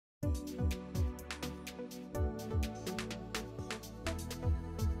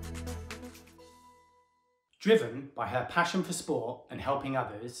Driven by her passion for sport and helping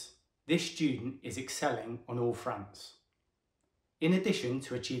others, this student is excelling on all fronts. In addition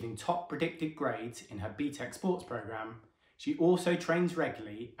to achieving top predicted grades in her BTEC sports programme, she also trains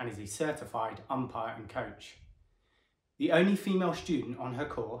regularly and is a certified umpire and coach. The only female student on her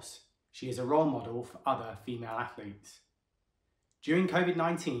course, she is a role model for other female athletes. During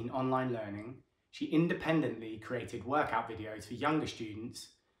COVID-19 online learning, she independently created workout videos for younger students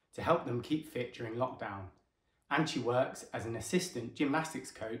to help them keep fit during lockdown. And she works as an assistant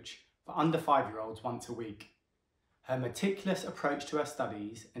gymnastics coach for under 5-year-olds once a week. Her meticulous approach to her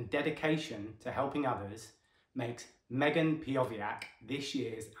studies and dedication to helping others makes Megan Piechowiak this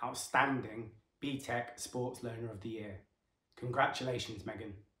year's outstanding BTEC Sports Learner of the Year. Congratulations,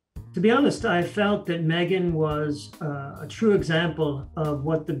 Megan. To be honest, I felt that Megan was a true example of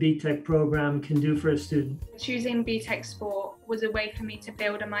what the BTEC program can do for a student. Choosing BTEC Sport was a way for me to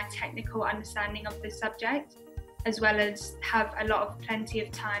build on my technical understanding of the subject, as well as have plenty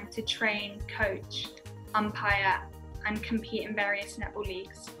of time to train, coach, umpire, and compete in various netball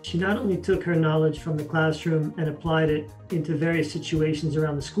leagues. She not only took her knowledge from the classroom and applied it into various situations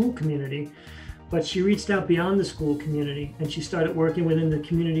around the school community, but she reached out beyond the school community and she started working within the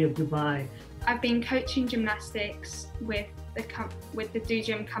community of Dubai. I've been coaching gymnastics with the Do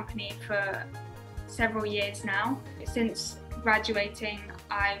Gym company for several years now. Since graduating,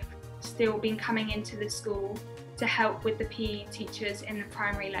 I've still been coming into the school to help with the PE teachers in the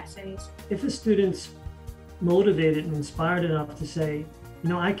primary lessons. If a student's motivated and inspired enough to say, you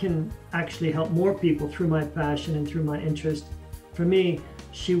know, I can actually help more people through my passion and through my interest, for me,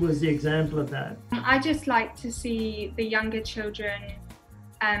 she was the example of that. I just like to see the younger children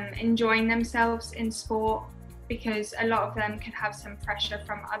enjoying themselves in sport, because a lot of them could have some pressure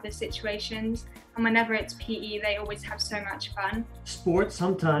from other situations, and whenever it's PE they always have so much fun. Sport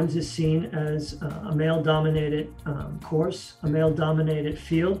sometimes is seen as a male-dominated course, a male-dominated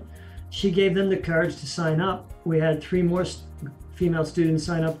field. She gave them the courage to sign up. We had 3 more female students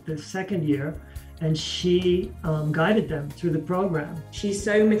sign up the second year, and she guided them through the program. She's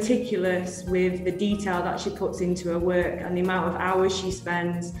so meticulous with the detail that she puts into her work and the amount of hours she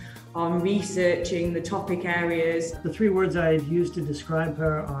spends on researching the topic areas. The 3 words I'd use to describe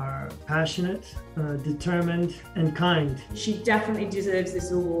her are passionate, determined, and kind. She definitely deserves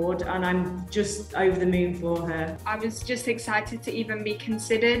this award, and I'm just over the moon for her. I was just excited to even be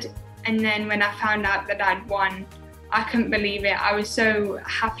considered, and then when I found out that I'd won, I couldn't believe it. I was so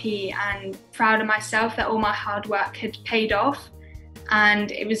happy and proud of myself that all my hard work had paid off,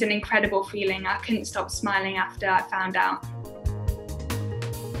 and it was an incredible feeling. I couldn't stop smiling after I found out.